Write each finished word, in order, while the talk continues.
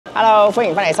Hello， 歡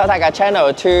迎翻嚟收睇嘅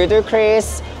channel To Do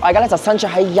Chris。我而家咧就身處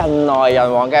喺人來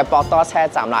人往嘅博多車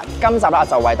站啦。今集咧我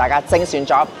就為大家精選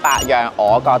咗8樣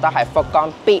我覺得係福岡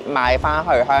必買翻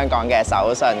去香港嘅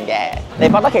手信嘅。嚟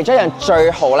博多其中一樣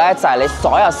最好咧，就係你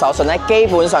所有手信咧，基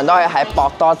本上都可以喺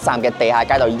博多站嘅地下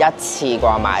街度一次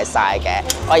過買晒嘅。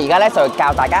我而家咧就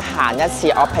教大家行一次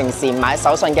我平時買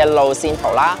手信嘅路線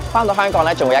圖啦。翻到香港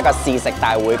咧，仲會有一個試食大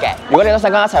會嘅。如果你都想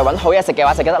跟我一齊揾好嘢食嘅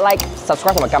話，就記得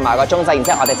like、subscribe 同埋撳埋個鐘仔，然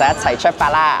之後我哋就一齊出發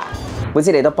啦！每次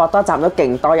嚟到博多站都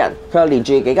勁多人，佢又連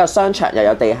住幾個商場，又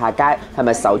有地下街，係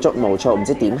咪手足無措，唔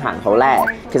知點行好呢？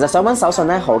其實想揾手信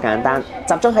咧，好簡單，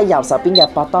集中喺右手邊嘅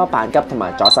博多阪急同埋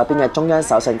左手邊嘅中央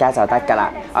手信街就得㗎啦。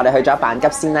我哋去咗阪急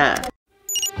先啦。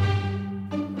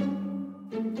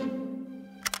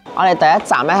我哋第一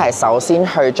站咧係首先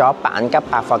去咗阪急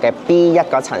百貨嘅 B1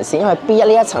 嗰層先，因為 B1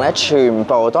 呢一層咧全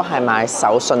部都係賣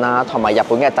手信啊，同埋日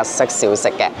本嘅特色小食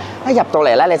嘅。一入到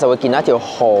嚟咧，你就會見到一條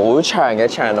好長嘅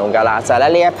長龍㗎啦，就係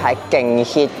咧呢一排勁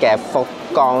hit 嘅福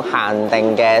岡限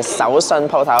定嘅手信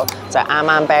鋪頭，就係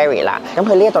Amanberry 啦。咁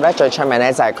佢呢一度咧最出名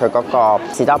咧就係佢嗰個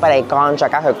士多啤梨乾，再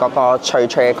加佢嗰個脆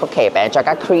脆嘅曲奇餅，再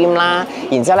加 cream 啦。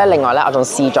然之後咧，另外咧我仲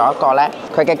試咗一個咧，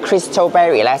佢嘅 Crystal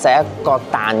Berry 咧就係一個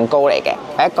蛋糕嚟嘅，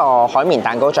係一個海綿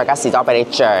蛋糕再加士多啤梨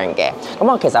醬嘅。咁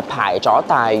我其實排咗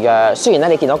大約，雖然咧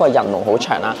你見到個人龍好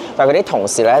長啦，但係佢啲同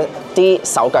事咧啲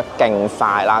手腳勁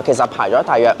快啦，其實排咗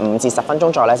大約5至10分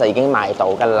鐘左右咧就已經買到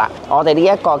㗎啦。我哋呢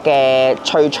一個嘅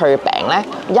脆脆餅咧，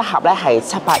一盒咧係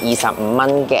725蚊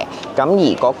嘅，咁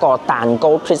而嗰個蛋糕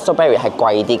Crystal Berry 係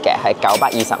貴啲嘅，係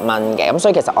920蚊嘅，咁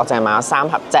所以其實我淨係買咗3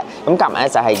盒啫，咁夾埋咧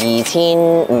就係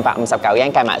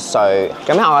2559yen計埋稅。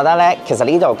咁咧我覺得咧，其實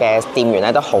呢度嘅店員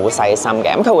咧都好細心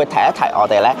嘅，咁佢會提一提我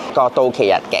哋咧個到期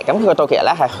日嘅，咁佢個到期日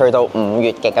咧係去到5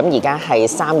月嘅，咁而家係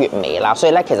3月尾啦，所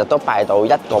以咧其實都擺到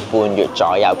1個半月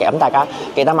左右嘅，咁大家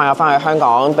記得買咗翻去香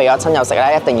港俾咗親友食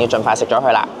咧，一定要盡快食咗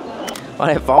佢啦。我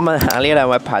哋訪問下呢兩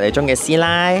位排隊中嘅師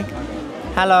奶。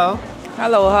Hello。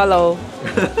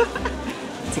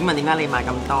請問點解你買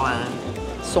咁多啊？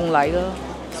送禮咯，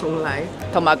送禮。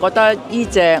同埋覺得呢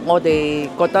隻我哋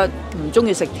覺得唔中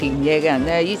意食甜嘢嘅人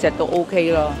咧，呢隻都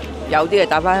OK 咯。有啲係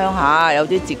帶翻鄉下，有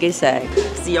啲自己食。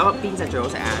試咗邊隻最好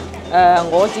食啊？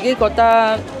我自己覺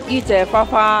得呢隻花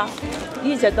花，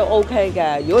呢隻都 OK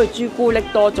嘅。如果佢朱古力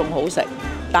多仲好食，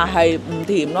但係唔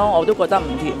甜咯，我都覺得唔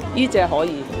甜。呢隻可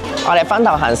以。我哋分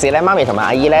頭行事咧，媽咪同埋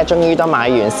阿姨咧，終於都買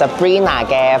完 Sabrina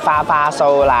嘅花花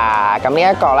酥啦。咁呢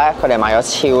一個咧，佢哋買咗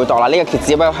超多啦。呢個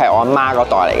只不過係我阿媽嗰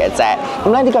代嚟嘅啫。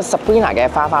咁咧呢個 Sabrina 嘅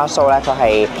花花酥咧，佢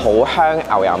係好香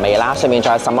牛油味啦，上面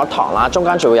仲有什麼糖啦，中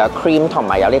間仲會有 cream 同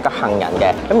埋有呢個杏仁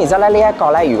嘅。咁然之後咧，呢一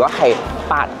個咧，如果係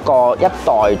8個一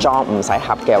袋裝唔使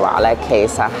盒嘅話咧，其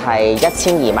實係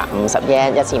1250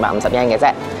 yen 嘅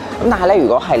啫。咁但係咧，如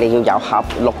果係你要有盒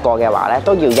6個嘅話咧，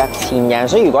都要1000 yen。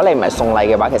所以如果你唔係送禮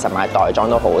嘅話，其實買袋裝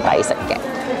都好抵食嘅。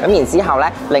咁然之後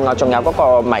咧，另外仲有嗰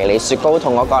個迷你雪糕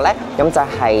筒嗰個咧，咁就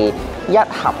係一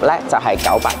盒咧就係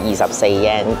924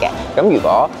 yen 嘅。咁如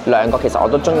果2個其實我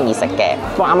都中意食嘅，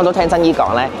不過啱啱都聽真姨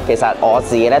講咧，其實我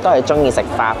自己咧都係中意食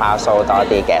花花酥多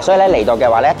啲嘅。所以咧嚟到嘅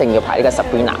話咧，一定要排呢個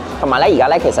Sabrina。同埋咧，而家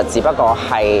咧其實只不過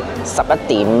係11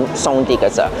點鬆啲嘅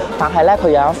咋，但係咧佢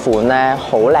有一款咧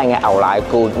好靚嘅牛奶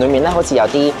罐，裡面咧好似有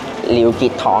啲了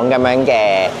結糖咁樣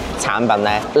嘅產品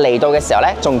咧，嚟到嘅時候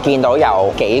咧仲見到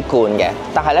有幾罐嘅，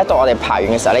但係咧到我哋排完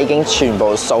嘅時候咧已經全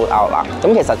部 sold out 啦。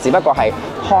咁其實只不過係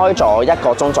開咗1個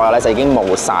鐘左右咧就已經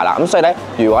冇晒啦。咁所以咧，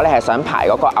如果你係想排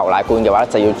嗰個牛奶罐嘅話，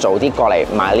就要早啲過嚟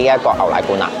買呢一個牛奶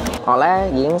罐啦。我咧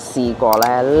已經試過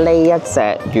咧呢一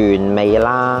隻原味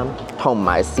啦，同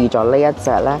埋試咗呢一隻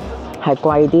咧係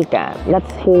貴啲嘅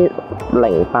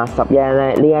1080 yen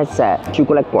咧呢一隻朱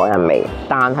古力果仁味，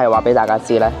但係話俾大家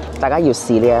知咧，大家要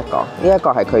試呢一個，呢一個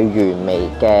係佢原味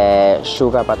嘅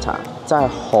sugar butter， 真係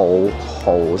好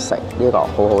食，呢個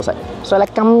好好食。所以咧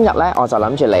今日咧我就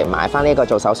諗住嚟買翻呢個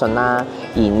做手信啦，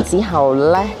然之後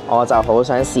咧我就好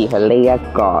想試佢呢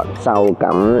一個就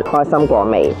咁開心果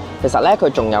味。其實咧佢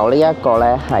仲有呢一個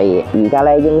咧係而家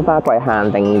咧櫻花季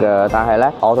限定嘅，但係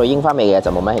咧我對櫻花味嘅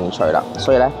就冇乜興趣啦，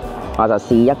所以咧我就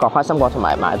試一個開心果同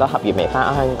埋買多盒原味翻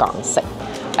香港食。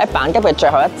喺阪急嘅最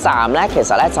後一站咧，其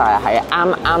實咧就係喺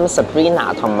啱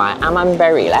Sabrina 同埋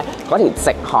Amanberry 咧嗰條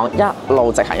直巷一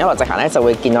路直行咧，就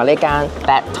會見到呢間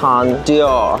Baton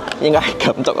應該係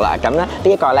咁讀啦。咁咧呢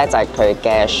一個咧就係佢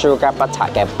嘅 Sugar Butter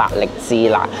嘅百力滋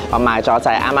啦。我買咗就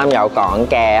係啱有講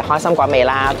嘅開心果味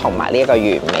啦，同埋呢一個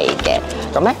原味嘅。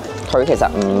咁咧佢其實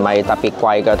唔係特別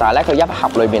貴嘅，但係咧佢一盒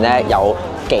裏邊咧有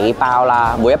幾包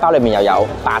啦，每一包裏面又有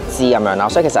8支咁樣啦，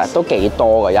所以其實都幾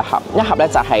多嘅一盒。一盒咧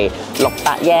就係600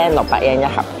 yen 一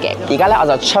盒嘅。而家咧我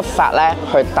就出發咧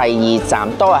去第2站，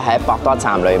都係喺博多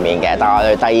站裏面嘅。但係我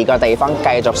哋第2個地方繼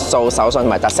續掃手信同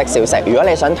埋特色小食。如果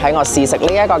你想睇我試食呢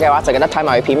一個嘅話，就記得睇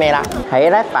埋佢片尾啦。喺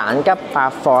咧阪急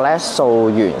百貨咧掃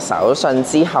完手信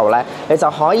之後咧，你就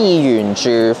可以沿住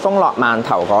豐樂饅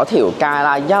頭嗰條街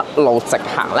啦，一路直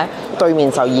行咧，對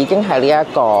面就已經係呢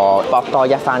一個博多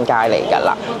一番街嚟㗎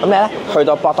啦。咁你咧去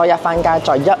到博多一番街，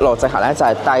再一路直行咧，就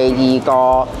係第2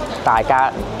個大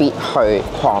家必去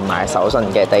狂買手信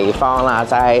嘅地方啦，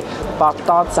就係博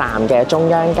多站嘅中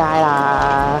央街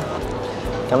啦。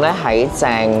咁咧喺正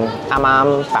啱啱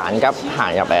阪急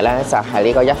行入嚟咧，就係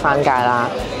呢個一番街啦。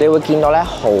你會見到咧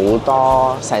好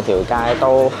多成條街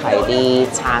都係啲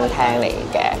餐廳嚟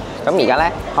嘅。咁而家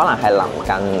咧可能係臨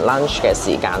近 lunch 嘅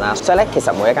時間啦，所以咧其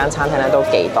實每一間餐廳咧都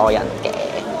幾多人嘅。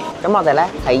咁我哋咧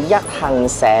喺一幸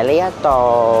社呢一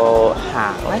度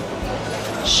行咧，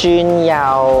轉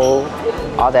右，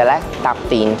我哋咧搭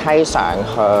電梯上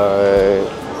去。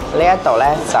呢一度咧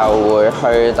就會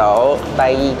去到第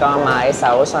2個買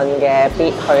手信嘅必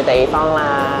去地方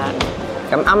啦。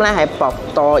咁啱咧喺博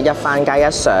多一番街一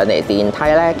上嚟電梯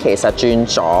咧，其實轉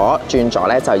左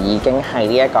咧就已經係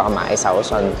呢一個買手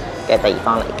信嘅地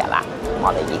方嚟㗎啦。我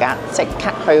哋而家即刻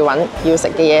去揾要食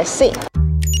嘅嘢先。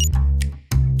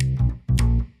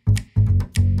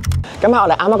咁喺我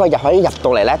哋啱啱個入可以入到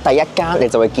嚟咧，第一間你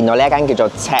就會見到呢一間叫做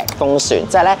赤風船，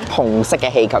即係咧紅色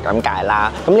嘅氣球咁解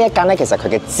啦。咁呢一間咧其實佢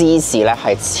嘅芝士咧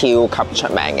係超級出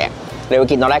名嘅。你會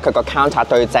見到咧佢個 counter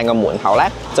對正個門口咧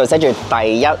就寫住第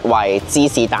1位芝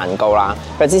士蛋糕啦。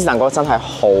佢芝士蛋糕真係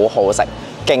好好食，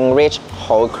勁 rich，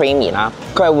 好 creamy 啦。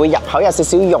佢係會入口有少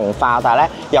少融化，但係咧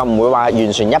又唔會話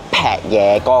完全一劈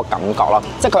嘢嗰個感覺咯。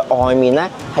即係佢外面咧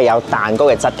係有蛋糕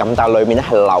嘅質感，但係裏面咧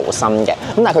係流心嘅。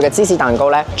咁但係佢嘅芝士蛋糕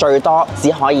咧最多只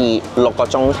可以6個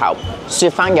鐘頭，雪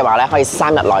翻嘅話咧可以3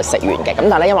日內食完嘅。咁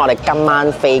但係咧因為我哋今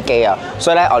晚飛機啊，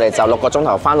所以咧我哋就6個鐘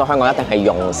頭翻到香港一定係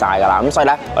用晒㗎啦。咁所以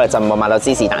咧我哋就冇買到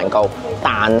芝士蛋糕，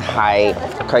但係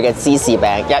佢嘅芝士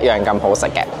餅一樣咁好食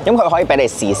嘅。咁佢可以俾你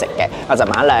試食嘅，我就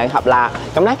買2盒啦。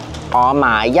咁咧我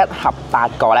買1盒8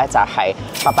個咧就係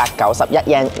891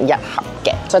 yen 一盒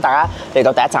嘅，所以大家嚟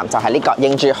到第一站就係呢個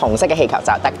認住紅色嘅氣球就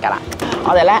得㗎啦。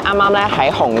我哋咧啱啱咧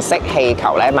喺紅色氣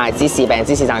球咧賣芝士餅、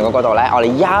芝士蛋糕嗰度咧，我哋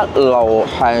一路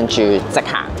向住直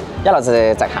行。一路直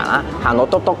行啦，行到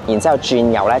篤篤，然之後轉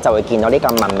右咧就會見到呢個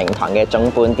文明堂嘅總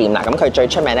本店啦。咁佢最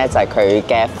出名咧就係佢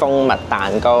嘅蜂蜜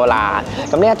蛋糕啦。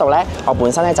咁呢一度咧，我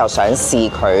本身咧就想試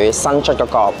佢新出嗰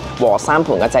個和三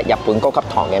盤嗰隻日本高級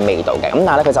糖嘅味道嘅。咁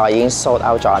但係咧佢就話已經 sold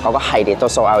out 咗啦，嗰個系列都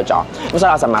sold out 咗。咁所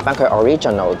以我就買翻佢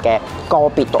original 嘅個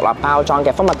別獨立包裝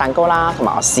嘅蜂蜜蛋糕啦，同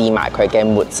埋我試埋佢嘅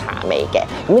抹茶味嘅。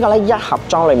咁呢個咧一盒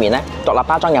裝裏面咧獨立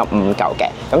包裝有5嚿嘅，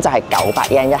咁就係900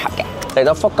 yen一盒嘅。嚟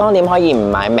到福岡點可以唔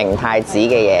買明太子嘅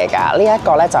嘢㗎？呢一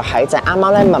個咧就喺隻啱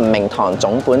啱咧文明堂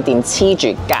總本店黐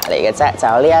住隔離嘅啫，就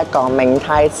有呢一個明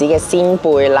太子嘅鮮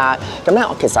貝啦。咁咧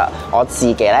其實我自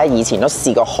己咧以前都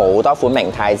試過好多款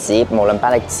明太子，無論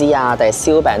百力滋啊定係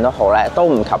燒餅都好咧，都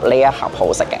唔及呢一盒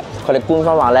好食嘅。佢哋官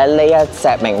方話咧呢一隻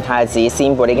明太子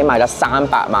鮮貝已經賣咗300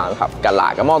萬盒㗎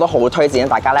啦。咁我都好推薦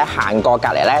大家咧行過隔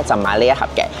離咧就買呢一盒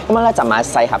嘅。咁我咧就買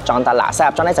細盒裝得啦，細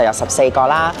盒裝咧就有14個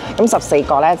啦。咁14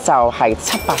個咧就係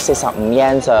745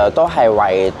 yen 咋，都係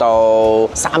圍到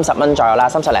30蚊左右啦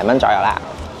，30零蚊左右啦。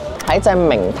喺隻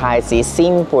明太子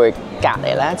鮮貝隔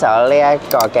離咧就有呢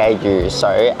一個嘅魚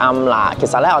水庵啦。其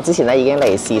實咧我之前咧已經嚟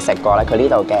試食過咧佢呢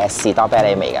度嘅士多啤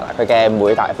梨味㗎啦。佢嘅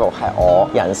梅大福係我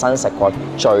人生食過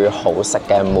最好食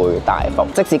嘅梅大福，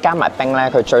即使加埋冰咧，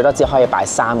佢最多只可以擺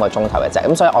3個鐘頭嘅啫。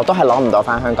咁所以我都係攞唔到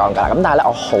翻香港㗎啦。咁但係咧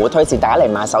我好推薦大家嚟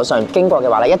買手信經過嘅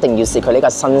話咧，一定要試佢呢個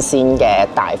新鮮嘅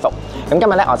大福。咁今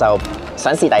日咧我就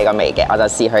想試第2個味嘅，我就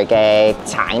試佢嘅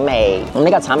橙味。咁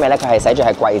呢個橙味咧佢係寫住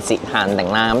係季節限定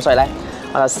啦，咁所以咧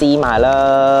我就試埋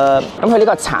啦。咁佢呢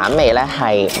個橙味咧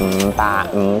係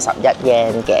551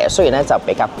 yen 嘅，雖然咧就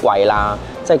比較貴啦，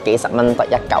即係幾十蚊得一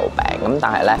嚿餅。咁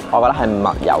但係咧，我覺得係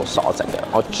物有所值嘅，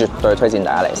我絕對推薦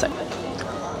大家嚟食。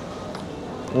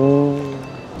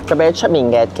佢比出面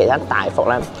嘅其他大福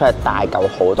咧，佢係大嚿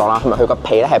好多啦，同埋佢個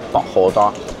皮咧係薄好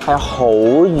多，係好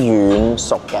軟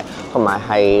熟嘅，同埋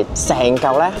係成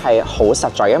嚿咧係好實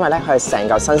在，因為咧佢係成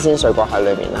嚿新鮮水果喺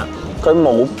裏面啦。佢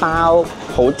冇包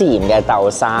好甜嘅豆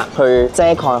沙去遮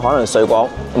蓋可能水果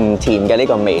唔甜嘅呢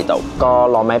個味道。個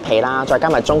糯米皮啦，再加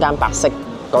埋中間白色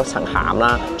嗰層餡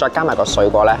啦，再加埋個水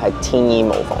果咧係天衣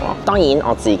無縫咯。當然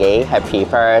我自己係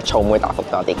prefer 草莓大福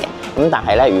多啲嘅，咁但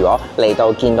係咧如果嚟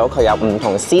到見到佢有唔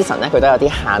同 season 咧，佢都有啲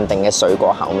限定嘅水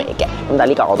果口味嘅，咁但係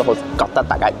呢個我都好覺得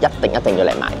大家一定要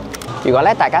嚟買。如果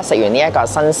咧大家食完呢一個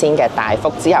新鮮嘅大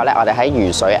福之後咧，我哋喺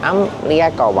魚水庵呢一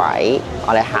個位，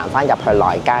我哋行翻入去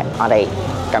內街，我哋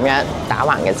咁樣打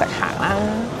橫嘅直行啦，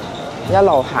一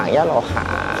路行一路行，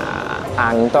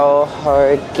行到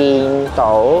去見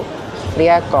到呢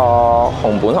一個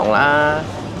紅本紅啦，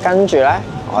跟住咧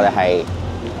我哋係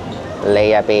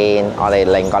裏入邊，我哋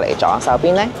擰過嚟左手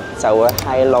邊咧就會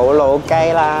係努努雞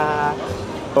啦。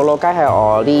努努雞係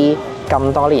我呢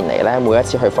咁多年嚟咧，每一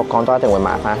次去福岡都一定會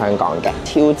買翻香港嘅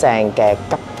超正嘅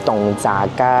急凍炸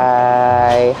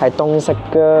雞，係凍食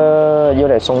㗎，要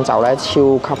嚟送酒咧超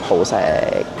級好食。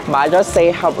買咗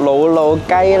4盒努努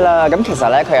雞啦，咁其實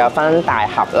咧佢有分大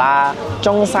盒啦、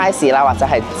中 size 啦，或者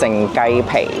係淨雞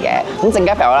皮嘅。咁淨雞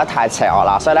皮我覺得太邪惡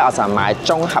啦，所以咧我就買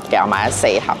中盒嘅，我買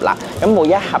咗4盒啦。咁每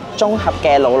一盒中盒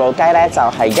嘅努努雞咧就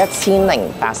係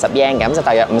1080 yen 嘅，咁就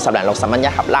大約50零60蚊一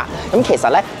盒啦。咁其實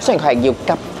咧雖然佢係要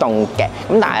急凍嘅，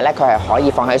咁但係咧佢係可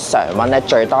以放喺常溫咧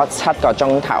最多7個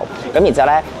鐘頭。咁然之後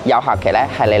咧有效期咧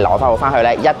係你攞翻去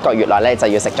咧1個月內咧就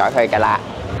要食咗佢㗎啦。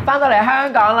翻到嚟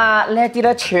香港啦，呢一啲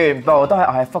咧全部都係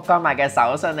我喺福岡買嘅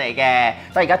手信嚟嘅，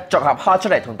所以而家逐盒開出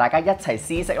嚟同大家一齊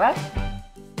試食啦。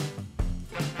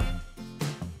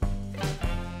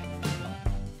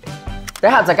第一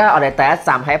盒就梗係我哋第一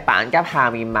站喺阪急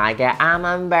下面買嘅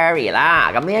Amanberry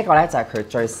啦，咁呢一個咧就係佢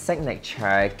最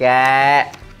signature 嘅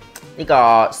呢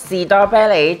個士多啤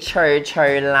梨脆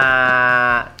脆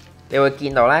辣。你會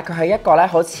見到咧，佢係一個咧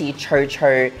好似脆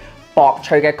脆薄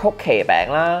脆嘅曲奇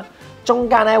餅啦。中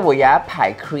間咧會有一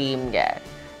排 cream 嘅，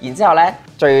然之後咧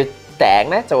最頂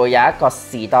咧就會有一個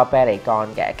士多啤梨乾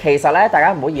嘅。其實咧大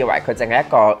家唔好以為佢淨係一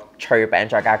個脆餅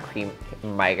再加 cream， 唔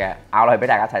係嘅，咬落去俾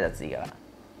大家睇就知㗎啦。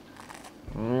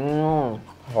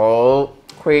好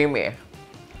creamy，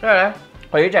 因為咧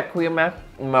佢呢隻 cream 咧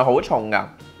唔係好重㗎，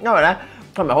因為咧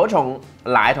佢唔係好重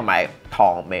奶同埋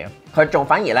糖味啊，佢仲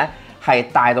反而咧係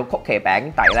帶到曲奇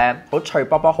餅底咧，好脆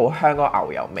卜卜，好香嗰個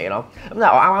牛油味咯。咁但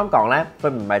係我啱啱講咧，佢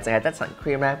唔係淨係得層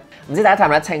cream 咧，唔知大家睇唔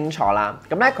睇得清楚啦。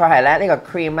咁咧佢係咧呢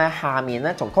個 cream 咧下面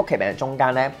咧同曲奇餅中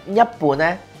間咧一半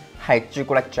咧係朱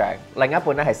古力醬，另一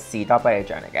半咧係士多啤梨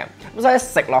醬嚟嘅。咁所以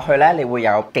食落去咧，你會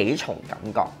有幾重感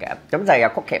覺嘅。咁就係有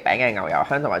曲奇餅嘅牛油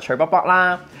香同埋脆卜卜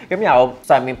啦。咁有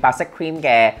上面白色 cream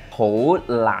嘅好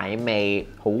奶味，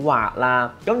好滑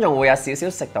啦。咁仲會有少少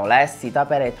食到咧士多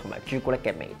啤梨同埋朱古力嘅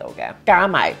味道嘅。加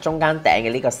埋中間頂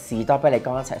嘅呢個士多啤梨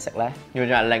乾一齊食咧，完全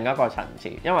係另一個層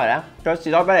次。因為咧個士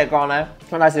多啤梨乾咧，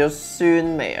佢帶少少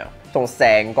酸味啊，同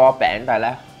成個餅底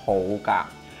咧好夾，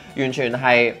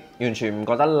完全唔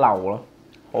覺得漏咯，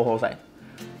好好食。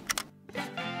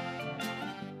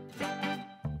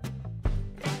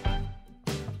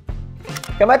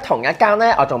咁喺同一間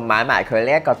咧，我仲買埋佢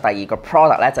呢一個第二個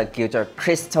product 咧，就叫做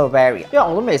Crystal Berry， 因為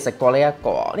我都未食過呢一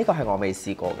個，呢個係我未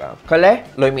試過㗎。佢咧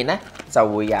裡面咧就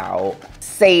會有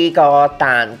4個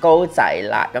蛋糕仔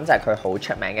啦，咁就係佢好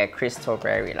出名嘅 Crystal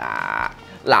Berry 啦。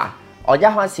嗱，我一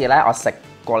開始咧我食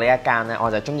過呢一間咧，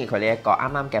我就中意佢呢一個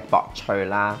啱啱嘅薄脆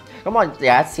啦。咁我有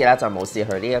一次咧就冇試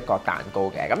佢呢一個蛋糕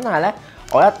嘅，咁但係咧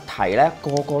我一睇咧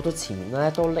個個都前面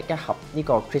咧都拎一盒呢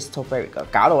個 Crystal Berry 嘅，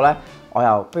搞到咧我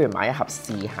又不如買一盒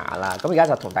試下啦。咁而家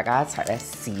就同大家一齊咧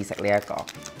試食呢一個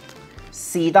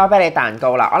士多啤梨蛋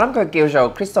糕啦。我諗佢叫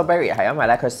做 Crystal Berry 係因為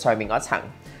咧佢上面嗰層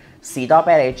士多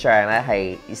啤梨醬咧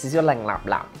係少少令立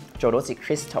立，做到似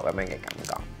crystal 咁樣嘅感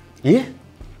覺。咦？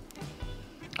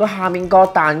個下面個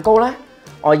蛋糕咧，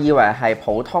我以為係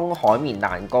普通海綿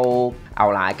蛋糕、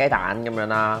牛奶雞蛋咁樣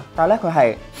啦，但係咧佢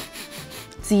係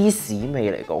芝士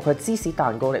味嚟嘅，佢係芝士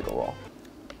蛋糕嚟嘅喎。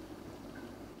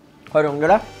佢用咗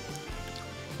咧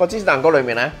個芝士蛋糕裏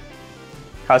面咧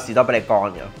係有士多啤梨乾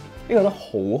嘅，呢個都好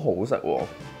好食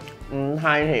喎，唔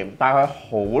太甜，但係佢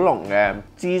好濃嘅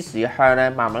芝士香咧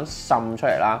慢慢滲出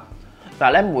嚟啦。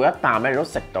但係咧每一啖咧你都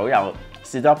食到有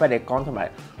士多啤梨乾同埋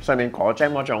上面果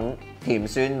醬嗰種甜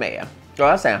酸味啊！做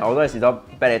咗成口都係士多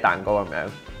啤梨蛋糕咁樣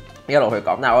一路去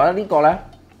講，但係我覺得呢個咧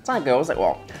真係幾好食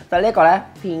喎，但係呢一個咧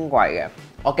偏貴嘅。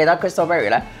我記得 Crystal Berry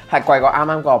咧係貴過啱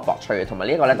啱嗰個薄脆嘅，同埋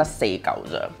呢一個咧得4嚿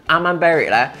咋。Amanberry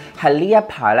咧係呢一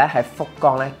排咧喺福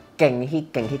岡咧勁 hit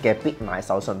嘅必買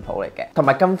手信鋪嚟嘅，同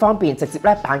埋咁方便，直接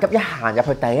咧阪急一行入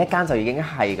去第一間就已經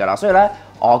係㗎啦。所以咧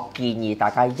我建議大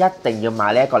家一定要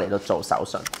買呢一個嚟到做手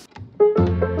信。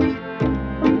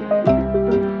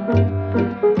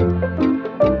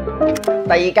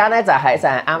第二間咧就係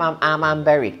啱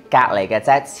Amanberry 隔離嘅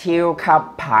啫，超級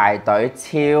排隊、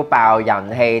超爆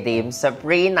人氣店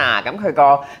Sabrina。咁佢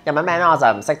個日文名咧我就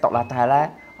唔識讀啦，但係咧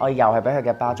我又係俾佢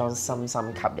嘅包裝深深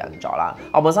吸引咗啦。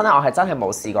我本身咧我係真係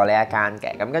冇試過呢一間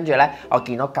嘅，咁跟住咧我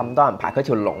見到咁多人排，佢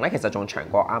條龍咧其實仲長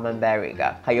過 Amanberry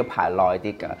㗎，係要排耐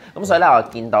啲㗎。咁所以咧我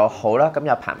見到好啦，咁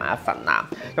又排埋一份啦。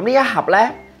咁呢一盒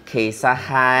咧。其實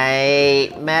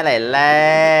係咩嚟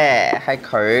呢？係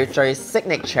佢最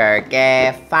signature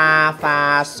嘅花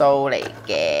花酥嚟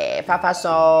嘅花花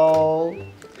酥。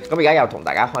咁而家又同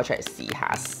大家開出嚟試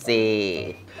下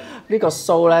先。呢個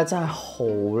酥咧真係好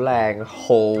靚，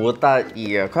好得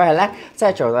意啊！佢係咧即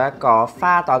係做到一個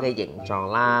花朵嘅形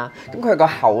狀啦。咁佢個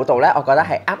厚度咧，我覺得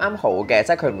係啱啱好嘅，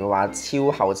即係佢唔會話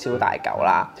超厚超大嚿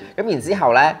啦。咁然之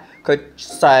後咧，佢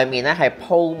上面咧係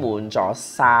鋪滿咗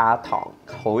砂糖，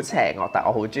好邪惡，但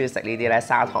我好中意食呢啲咧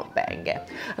砂糖餅嘅。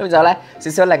咁就咧少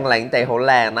少令令地好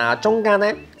靚啦。中間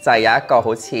咧就係有一個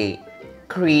好似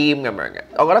cream 咁樣嘅，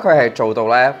我覺得佢係做到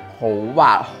咧好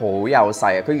滑好幼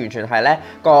細啊！佢完全係咧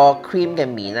個 cream 嘅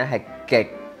面咧係極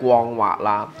光滑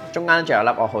啦，中間仲有粒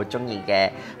我好中意嘅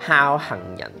烤杏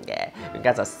仁嘅，而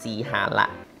家就試下啦。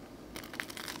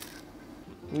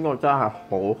呢個真係好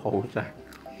好食，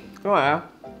因為咧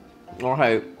我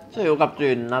係超級中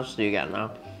意 nuts 嘅人啦。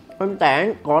佢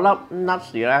頂嗰粒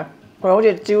nuts 咧，佢好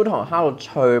似焦糖烤到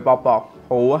脆卜卜。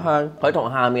好香，佢同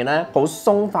下面咧好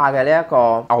鬆化嘅呢一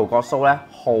個牛角酥咧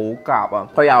好夾啊！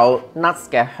佢有 nuts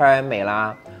嘅香味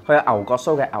啦，佢有牛角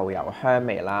酥嘅牛油香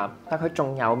味啦，但佢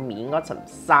仲有面嗰層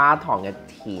砂糖嘅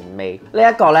甜味。呢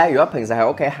一個咧，如果平時喺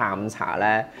屋企下午茶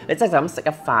咧，你真係就咁食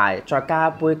一塊，再加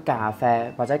一杯咖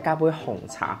啡或者加杯紅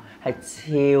茶，係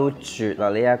超絕啊！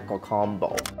呢一個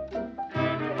combo。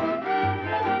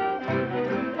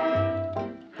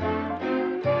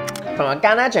同埋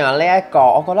間咧，仲有呢一個，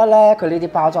我覺得咧佢呢啲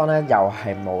包裝咧又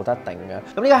係冇得頂嘅。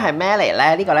咁呢個係咩嚟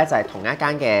咧？呢個咧就係同一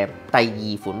間嘅第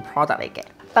二款 product 嚟嘅。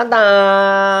噔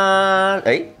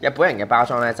噔，日本人嘅包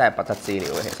裝咧真係不得之了，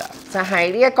其實就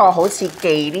係呢一個好似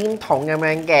忌廉筒咁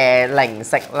樣嘅零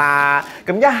食啦。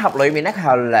咁一盒裏面咧佢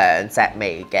有兩隻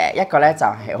味嘅，一個咧就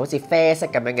係好似啡色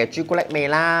咁樣嘅朱古力味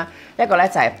啦，一個咧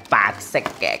就係白色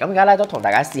嘅。咁而家咧都同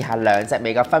大家試下兩隻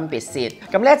味嘅分別先。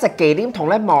咁呢一隻忌廉筒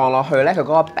咧望落去咧，佢嗰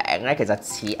個餅咧其實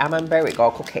似 Amanberry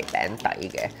嗰個曲奇餅底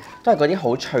嘅，都係嗰啲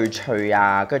好脆脆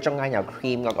啊，跟住中間有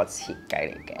cream 嗰個設計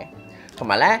嚟嘅。同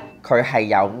埋咧，佢係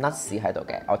有 nuts 喺度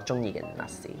嘅，我中意嘅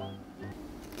nuts。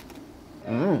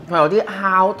佢有啲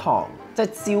烤糖，即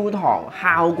係焦糖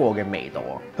烤過嘅味道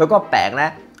啊！佢嗰個餅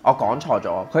咧，我講錯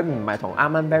咗，佢唔係同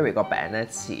Amanberry 個餅咧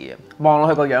似啊，望落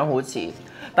去個樣好似，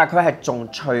但係佢係仲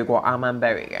脆過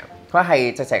Amanberry 嘅，佢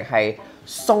係直情係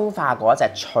鬆化過一隻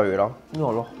脆咯，呢個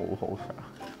都好好食。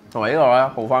同埋呢個咧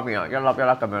好方便啊，一粒一粒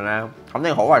咁樣咧，肯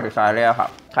定好快食晒呢一盒。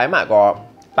睇埋個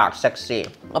白色先，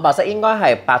個白色應該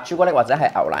係白朱古力或者係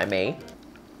牛奶味，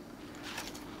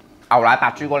牛奶白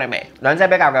朱古力味。兩者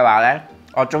比較嘅話咧，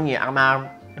我中意啱啱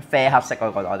啡黑色嗰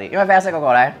個多啲，因為啡黑色嗰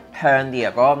個咧香啲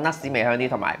啊，嗰個 nuts 味香啲，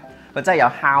同埋佢真係有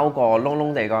烤過燶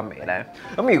燶地嗰個味咧。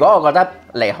咁如果我覺得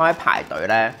離開排隊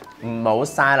咧，唔好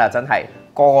嘥啦，真係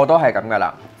個個都係咁噶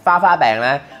啦。花花餅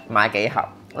咧買幾盒，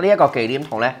呢一個忌廉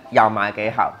筒咧又買幾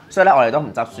盒，所以咧我哋都唔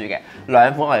執輸嘅，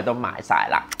兩款我哋都買晒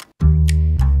啦。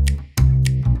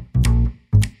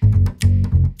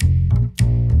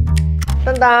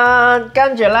噔噔，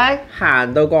跟住咧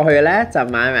行到過去咧就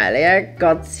買埋呢一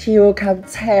個超級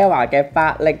奢華嘅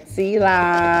百力滋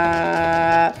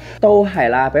啦，都係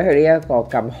啦，俾佢呢一個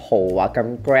咁豪華、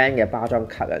咁 grand 嘅包裝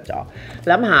吸引咗。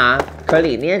諗下佢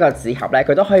連呢一個紙盒咧，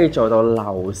佢都可以做到流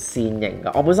線型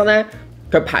㗎。我本身咧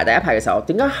佢排第一排嘅時候，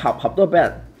點解盒盒都俾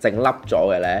人整凹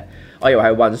咗嘅咧？我以為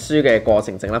係運輸嘅過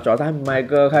程整凹咗，但係唔係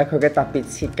㗎，佢係佢嘅特別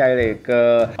設計嚟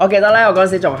㗎。我記得咧，我嗰陣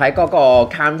時仲喺嗰個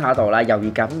counter 度啦，猶豫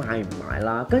緊買唔買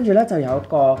啦。跟住咧就有一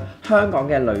個香港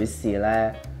嘅女士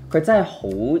咧，佢真係好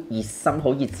熱心、好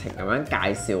熱情咁樣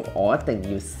介紹我一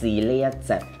定要試呢一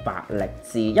隻百力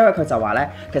滋，因為佢就話咧，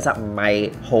其實唔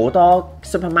係好多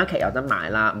supermarket 有得買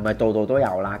啦，唔係度度都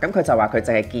有啦。咁佢就話佢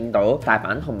淨係見到大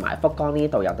阪同埋福岡呢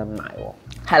度有得買喎。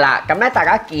係啦，咁咧大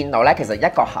家見到咧，其實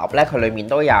一個盒咧佢裡面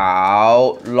都有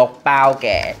6包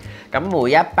嘅，咁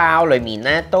每一包裡面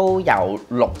咧都有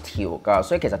6條㗎，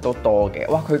所以其實都多嘅。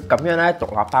哇，佢咁樣咧獨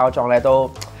立包裝咧都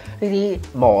呢啲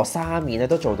磨砂面咧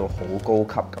都做到好高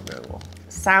級咁樣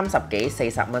喎。30幾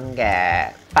40蚊嘅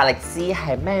百力滋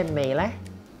係咩味咧？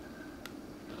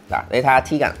嗱，你睇下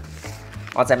Tegan，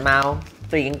 我隻貓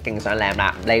都已經勁想舐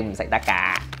啦，你唔食得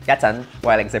㗎，一陣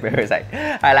餵零食俾佢食。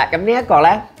係啦，咁呢一個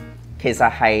咧。其實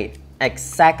係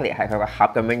exactly 係佢個盒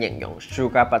咁樣形容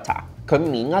sugar butter。佢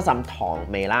面嗰陣糖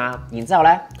味啦，然之後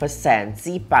咧佢成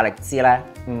支百力滋咧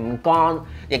唔乾，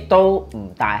亦都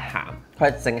唔帶鹹，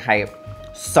佢淨係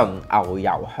純牛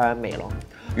油香味咯。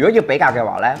如果要比較嘅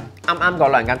話咧，啱啱嗰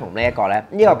兩間同呢一個咧，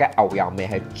呢個嘅牛油味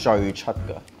係最出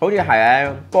㗎，好似係喺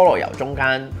菠蘿油中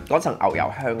間嗰層牛油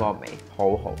香嗰個味，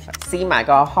好好食。試埋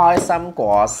個開心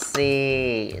果先，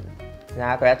睇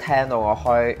下佢一聽到我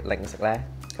開零食咧，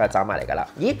佢就走埋嚟㗎啦。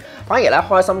咦，反而咧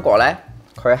開心果咧，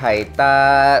佢係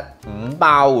得5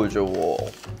包嘅啫喎，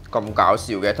咁搞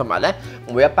笑嘅。同埋咧，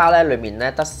每一包咧裡面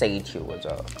咧得4條嘅咋。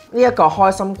呢一個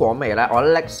開心果味咧，我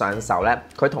拎上手咧，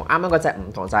佢同啱啱嗰隻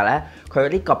唔同就係咧，佢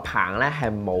呢個棒咧係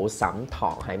冇滲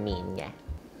糖喺面嘅。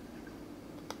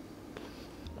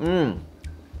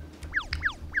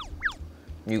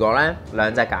如果咧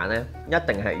兩隻揀咧，一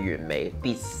定係完美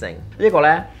必勝。呢個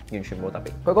咧完全冇特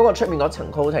別，佢嗰個出面嗰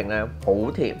層 coating 咧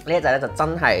好甜，呢一隻咧就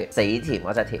真係死甜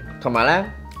嗰隻甜，同埋咧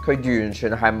佢完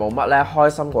全係冇乜咧開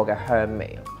心果嘅香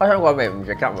味，開心果味唔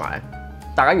值得買。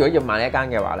大家如果要買呢一間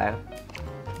嘅話咧，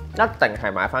一定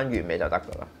係買翻原味就得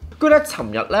㗎啦。跟住咧，尋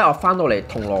日咧我翻到嚟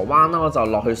銅鑼灣啦，我就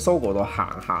落去 Sogo 度行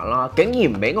下啦，竟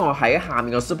然唔俾我喺下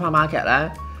面個 supermarket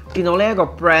咧見到呢一個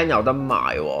brand 有得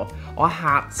賣喎，我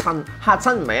嚇親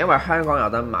唔係因為香港有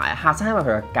得賣，嚇親因為佢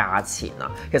嘅價錢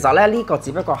啊。其實咧呢個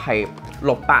只不過係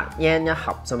600 yen 一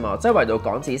盒啫嘛，即係為到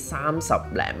港紙30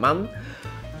零蚊。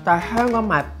但係香港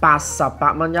賣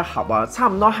88蚊一盒啊，差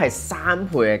唔多係3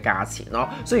倍嘅價錢咯。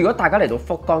所以如果大家嚟到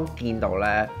福岡見到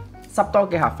咧，執多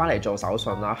幾盒翻嚟做手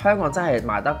信啦，香港真係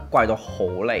賣得貴到好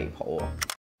離譜啊！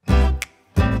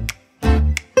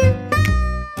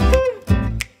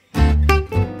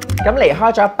咁離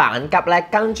開咗阪急咧，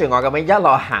跟住我咁樣一路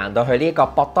行到去呢個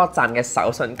博多站嘅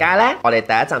手信街咧，我哋第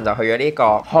一站就去咗呢個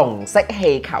紅色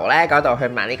氣球咧嗰度去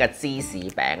買呢個芝士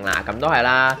餅啦。咁都係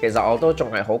啦，其實我都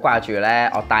仲係好掛住咧，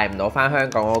我帶唔到翻香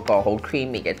港嗰個好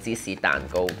creamy 嘅芝士蛋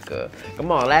糕㗎。咁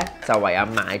我咧就唯有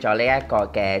買咗呢一個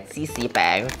嘅芝士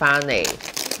餅翻嚟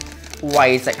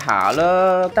慰藉下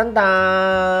啦，噔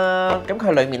噔。咁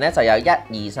佢裡面咧就有1、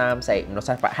2、3、4、5、6、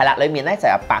7、8，係啦，裡面咧就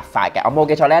有8塊嘅。我冇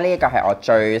記錯咧，呢一個係我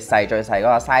最細嗰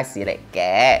個 size 嚟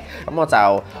嘅。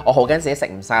咁我好驚自己食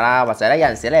唔晒啦，或者咧有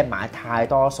陣時咧買太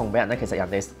多送俾人咧，其實人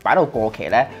哋擺到過期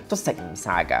咧都食唔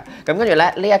晒㗎。咁跟住咧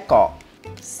呢一個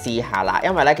試下啦，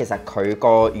因為咧其實佢個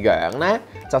樣咧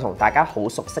就同大家好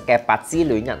熟悉嘅白芝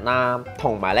戀人啦，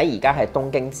同埋咧而家係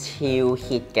東京超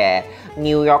hit 嘅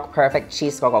New York Perfect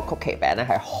Cheese 嗰個曲奇餅咧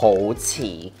係好似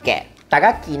嘅。大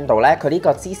家見到咧佢呢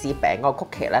個芝士餅嗰個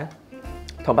曲奇咧，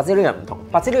同白芝戀人唔同，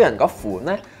白芝戀人嗰款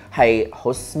咧係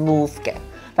好 smooth 嘅，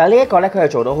但係呢一個咧佢係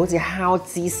做到好似烤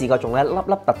芝士嗰種咧粒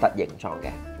粒突突形狀嘅，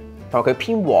同埋佢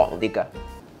偏黃啲㗎。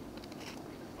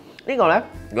呢個咧，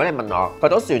如果你問我，佢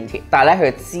都算甜，但係咧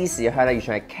佢嘅芝士香咧完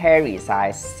全係 carry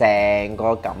晒成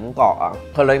個感覺啊！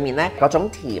佢裡面咧嗰種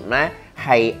甜咧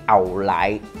係牛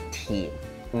奶甜，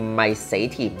唔係死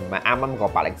甜，唔係啱啱個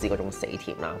百力滋嗰種死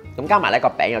甜啦。咁加埋咧個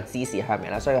餅有芝士香味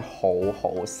啦，所以好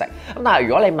好食。咁但係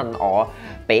如果你問我，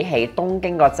比起東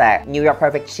京嗰隻 New York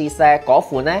Perfect Cheese 咧嗰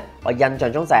款咧，我印象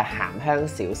中就係鹹香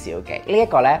少少嘅。呢一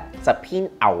個咧就偏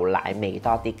牛奶味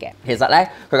多啲嘅。其實咧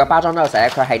佢個包裝都有寫，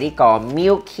佢係呢個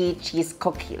Milky Cheese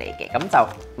Cookie 嚟嘅，咁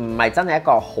就唔係真係一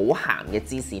個好鹹嘅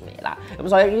芝士味啦。咁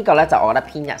所以呢個咧就我覺得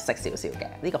偏日式少少嘅，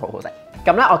呢個好好食。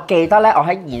咁咧我記得咧我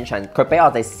喺現場佢俾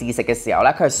我哋試食嘅時候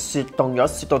咧，佢係雪凍咗，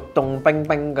雪到凍冰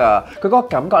冰㗎。佢嗰個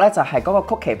感覺咧就係嗰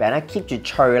個曲奇餅咧 keep 住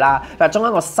脆啦，但係中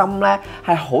間個心咧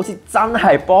係好似真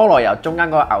係菠蘿油中間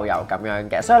嗰個牛油咁樣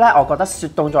嘅，所以咧我覺得雪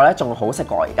凍咗咧仲好食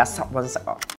過我而家室溫食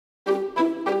啊！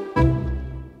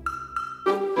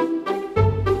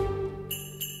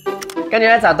跟住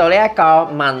咧就到呢一個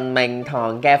文明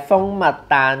堂嘅蜂蜜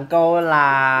蛋糕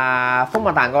啦。蜂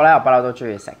蜜蛋糕咧我不嬲都中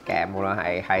意食嘅，無論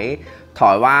係喺台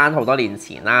灣好多年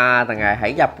前啦，定係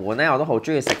喺日本咧我都好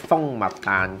中意食蜂蜜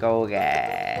蛋糕嘅。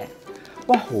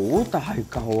哇，好大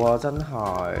嚿啊，真係！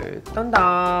噔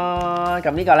噔，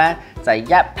咁呢個咧就係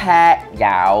一 pack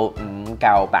有5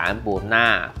嚿版本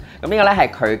啦。咁呢個咧係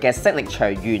佢嘅signature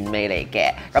原味嚟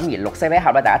嘅。咁而綠色呢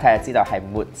盒咧，大家睇就知道係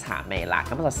抹茶味啦。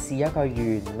咁我就試一個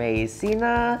原味先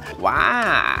啦。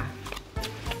哇！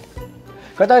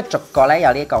佢都係逐個咧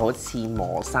有呢個好似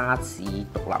磨砂紙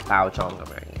獨立包裝咁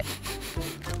樣嘅，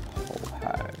好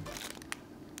香。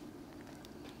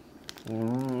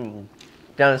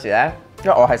有陣時咧，因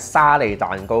為我係沙梨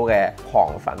蛋糕嘅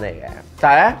狂粉嚟嘅，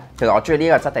但係咧，其實我中意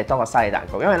呢個質地多過沙梨蛋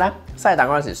糕，因為咧沙梨蛋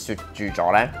糕嗰陣時雪住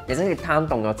咗咧，你真係攤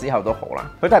凍咗之後都好啦，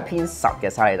佢都係偏實嘅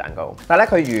沙梨蛋糕，但係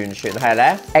咧佢完全係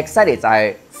咧 exactly 就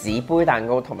係紙杯蛋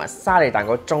糕同埋沙梨蛋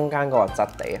糕中間嗰個質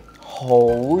地，好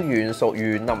軟熟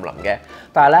軟腍腍嘅，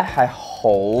但係咧係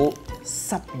好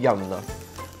濕潤啊，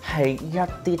係一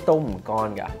啲都唔乾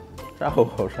㗎，真係好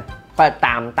好食。佢係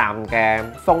淡淡嘅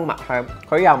蜂蜜香，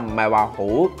佢又唔係話好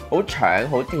搶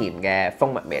好甜嘅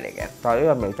蜂蜜味嚟嘅，但係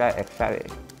呢個味真係 exactly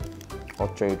我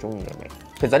最中意嘅味。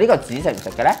其實呢個紙食唔食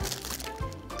嘅咧？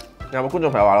有冇觀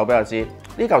眾朋友話我俾我知？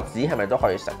呢嚿紙係咪都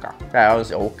可以食㗎？但係有陣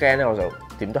時好驚咧，我就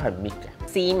點都係搣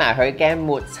嘅。試埋佢嘅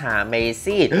抹茶味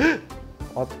先，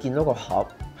我見到個盒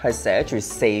係寫住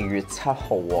4月7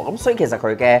號喎，咁所以其實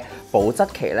佢嘅保質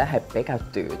期咧係比較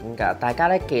短㗎。大家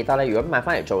咧記得咧，如果買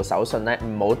翻嚟做手信咧，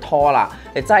唔好拖啦，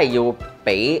你真係要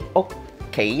俾屋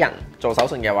企人做手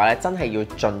信嘅話咧，真係要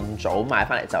盡早買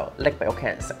翻嚟就拎俾屋企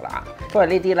人食啦。因為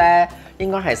呢啲咧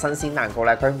應該係新鮮蛋糕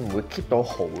咧，佢唔會 keep 到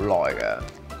好耐㗎。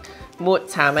抹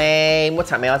茶味我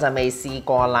就未試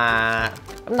過啦。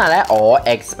咁但係咧，我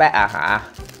expect 啊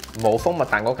嚇，冇蜂蜜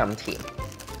蛋糕咁甜，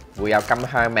會有甘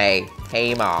香味。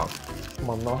希望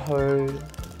聞落去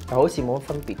又好似冇乜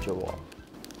分別啫喎。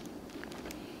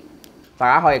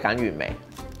大家可以揀原味，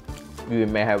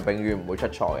原味係永遠唔會出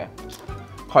錯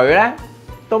嘅。佢咧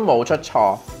都冇出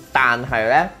錯，但係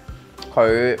咧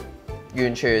佢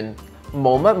完全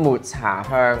冇乜抹茶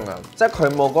香啊，即係佢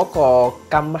冇嗰個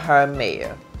甘香味啊。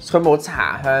佢冇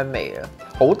茶香味啊，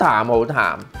好淡好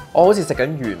淡，我好似食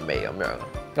緊原味咁樣。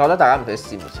我覺得大家唔使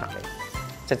試抹茶味，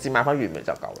直接買翻原味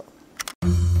就夠啦。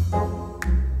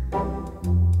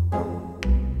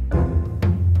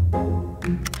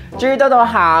終於得到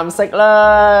鹹食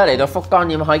啦！嚟到福岡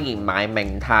點可以買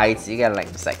明太子嘅零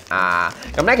食啊？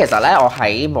咁咧其實咧，我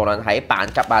喺無論喺阪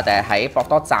急啊定係喺博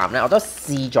多站咧，我都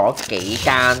試咗幾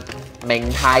間明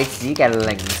太子嘅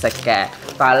零食嘅，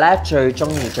但係咧最中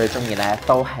意咧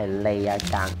都係呢一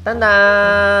間。噔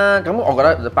噔，咁我覺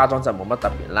得包裝就冇乜特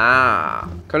別啦。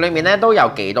佢裡面咧都有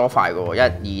幾多塊嘅喎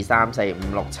，1、2、3、4、5、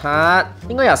6、7，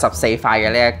應該有14塊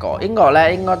嘅呢一個。呢個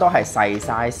咧應該都係細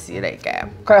size 嚟嘅。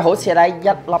佢係好似咧一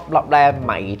粒粒咧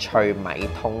米脆米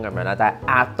通咁樣啦，但係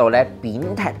壓到咧扁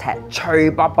踢踢脆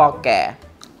卜卜嘅。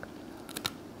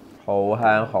好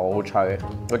香好脆，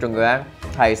佢仲要咧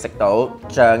係食到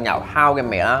醬油烤嘅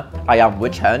味啦，但又唔會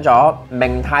搶咗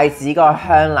明太子嗰個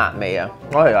香辣味啊！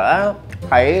我其實咧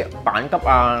喺阪急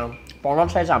啊、博多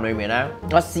車站裏面咧，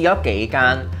我試咗幾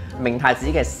間明太子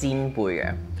嘅鮮貝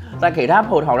嘅，但係其他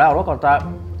鋪頭咧我都覺得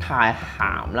太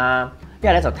鹹啦，一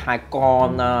係咧就太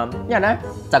乾啦，一係咧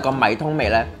就個米通味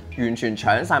咧完全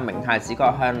搶晒明太子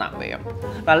嗰個香辣味啊！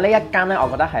但係呢一間咧，我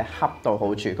覺得係恰到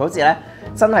好處，佢好似咧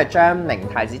真係將明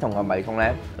太子同個米通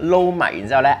咧撈埋，然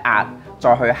之後咧壓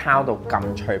再去烤到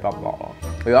咁脆卜卜。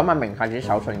如果買明太子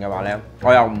手信嘅話咧，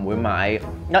我又唔會買一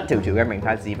條條嘅明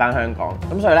太子返香港，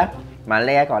咁所以咧買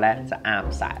呢一個咧就啱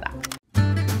晒啦。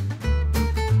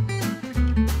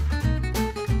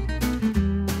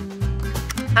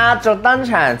壓軸登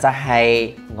場就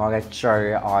係我嘅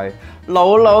最愛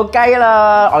努努雞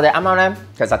啦！我哋啱啱咧，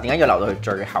其實點解要留到佢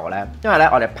最後咧？因為咧，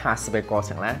我哋拍攝嘅過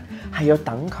程咧係要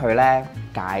等佢咧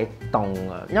解凍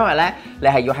啊！因為咧，你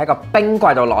係要喺個冰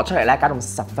櫃度攞出嚟咧，解凍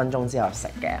10分鐘之後食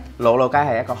嘅。努努雞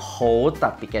係一個好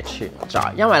特別嘅存在，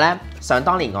因為咧，想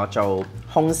當年我做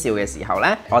空少嘅時候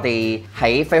咧，我哋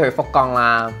喺飛去福岡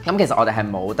啦。咁其實我哋係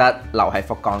冇得留喺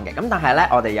福岡嘅。咁但係咧，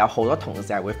我哋有好多同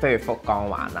事係會飛去福岡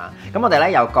玩啦。咁我哋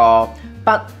咧有個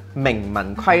不明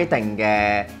文規定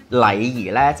嘅禮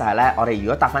儀咧，就係咧，我哋如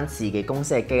果搭翻自己公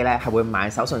司嘅機咧，係會買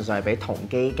手信上去俾同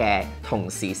機嘅同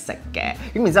事食嘅。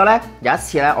咁然之後咧，有一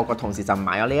次咧，我個同事就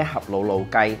買咗呢一盒努努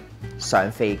雞上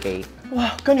飛機。哇！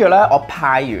跟住咧，我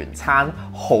派完餐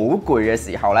好攰嘅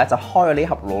時候咧，就開咗呢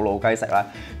盒努努雞食啦，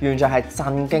完全係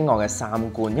震驚我嘅三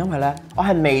觀，因為咧，我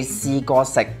係未試過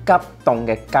食急凍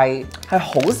嘅雞，係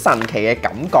好神奇嘅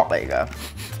感覺嚟㗎。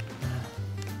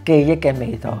記憶嘅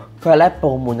味道，佢係咧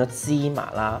佈滿咗芝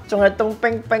麻啦，仲係凍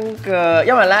冰冰㗎。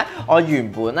因為咧，我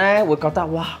原本咧會覺得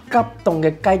哇，急凍嘅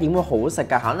雞點會好食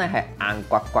㗎？肯定係硬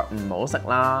骨骨唔好食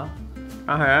啦。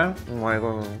啊係啊，唔係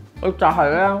㗎，我就係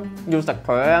咧要食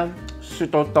佢咧雪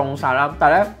到凍晒啦，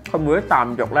但係咧佢每一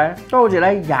啖肉咧都好似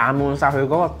咧染滿晒佢嗰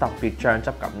個特別醬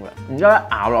汁咁嘅。然之後咧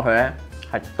咬落去咧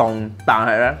係凍，但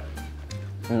係咧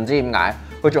唔知點解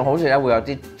佢仲好似咧會有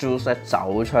啲 juice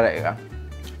走出嚟㗎。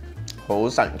好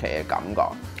神奇嘅感覺，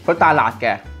佢帶辣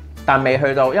嘅，但未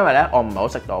去到，因為咧我唔係好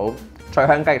食到脆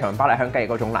香雞同巴黎香雞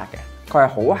嗰種辣嘅，佢係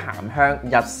好鹹香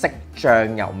日式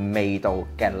醬油味道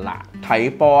嘅辣。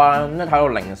睇波啊，咁睇到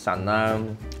凌晨啊，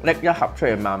拎一盒出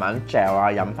嚟慢慢嚼啊，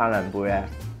飲翻2杯咧，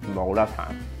冇得彈。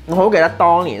我好記得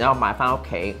當年咧，我買翻屋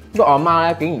企，因為我媽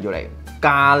咧竟然要嚟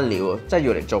加料，即係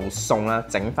要嚟做餸啦，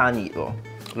整翻熱喎，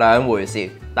兩回事。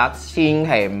但千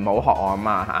祈唔好學我阿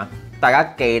媽嚇，大家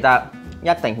記得一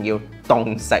定要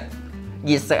凍食，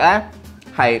熱食咧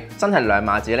係真係兩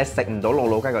碼子，你食唔到努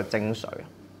努雞個精髓。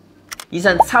以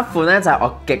上7款咧就係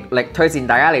我極力推薦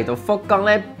大家嚟到福岡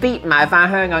咧必買翻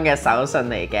香港嘅手信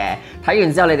嚟嘅。睇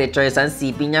完之後，你哋最想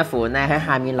試邊一款咧？喺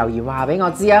下面留言話俾我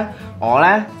知啊！我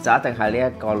咧就一定係呢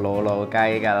一個努努雞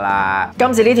㗎啦。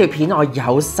今次呢條片我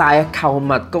有晒購物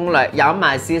攻略，有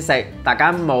埋試食，大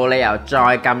家冇理由再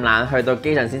咁懶去到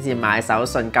機場先至買手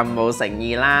信，咁冇誠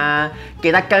意啦！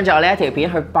記得跟住我呢一條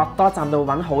片去博多站度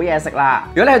揾好嘢食啦！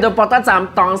如果你去到博多站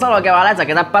蕩失路嘅話咧，就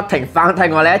記得不停翻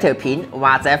睇我呢一條片，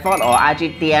或者 follow 我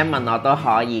IG DM 問我都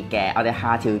可以嘅。我哋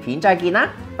下條片再見啦，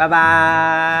拜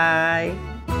拜！